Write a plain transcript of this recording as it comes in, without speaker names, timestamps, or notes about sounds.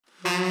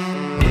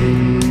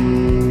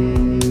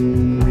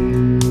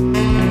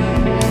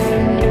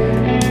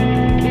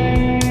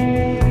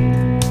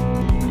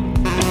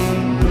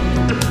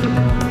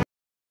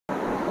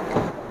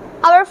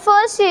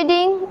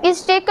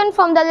taken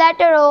from the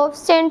letter of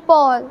St.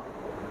 Paul.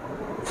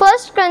 1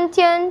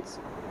 Corinthians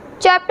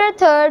chapter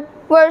 3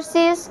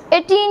 verses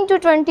 18 to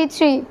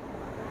 23.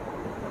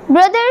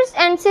 Brothers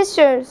and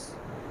sisters,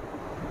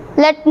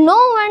 let no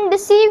one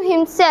deceive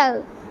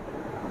himself.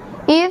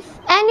 If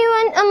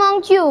anyone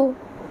among you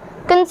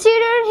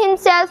consider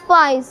himself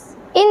wise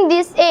in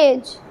this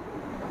age,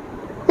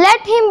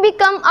 let him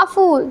become a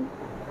fool,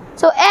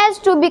 so as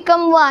to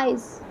become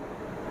wise.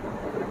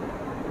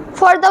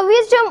 For the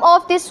wisdom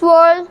of this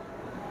world,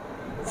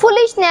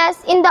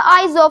 foolishness in the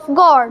eyes of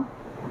God.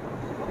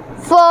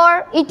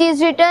 For it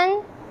is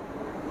written,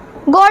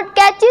 God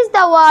catches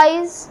the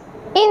wise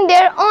in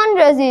their own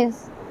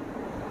rages.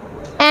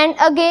 And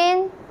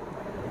again,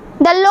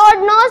 the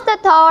Lord knows the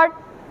thought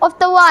of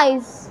the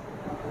wise,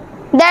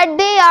 that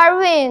they are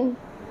vain.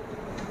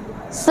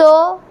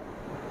 So,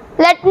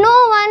 let no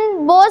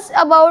one boast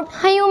about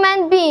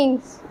human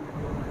beings,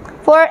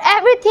 for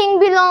everything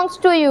belongs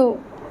to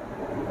you.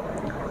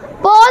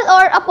 Paul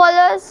or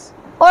Apollos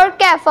or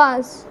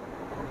Cephas,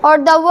 or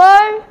the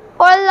world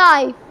or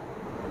life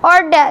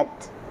or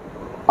death,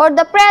 or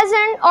the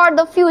present or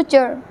the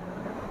future,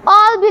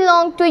 all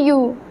belong to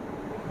you,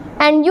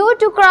 and you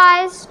to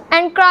Christ,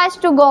 and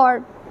Christ to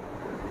God.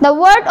 The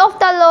word of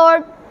the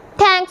Lord.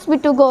 Thanks be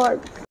to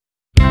God.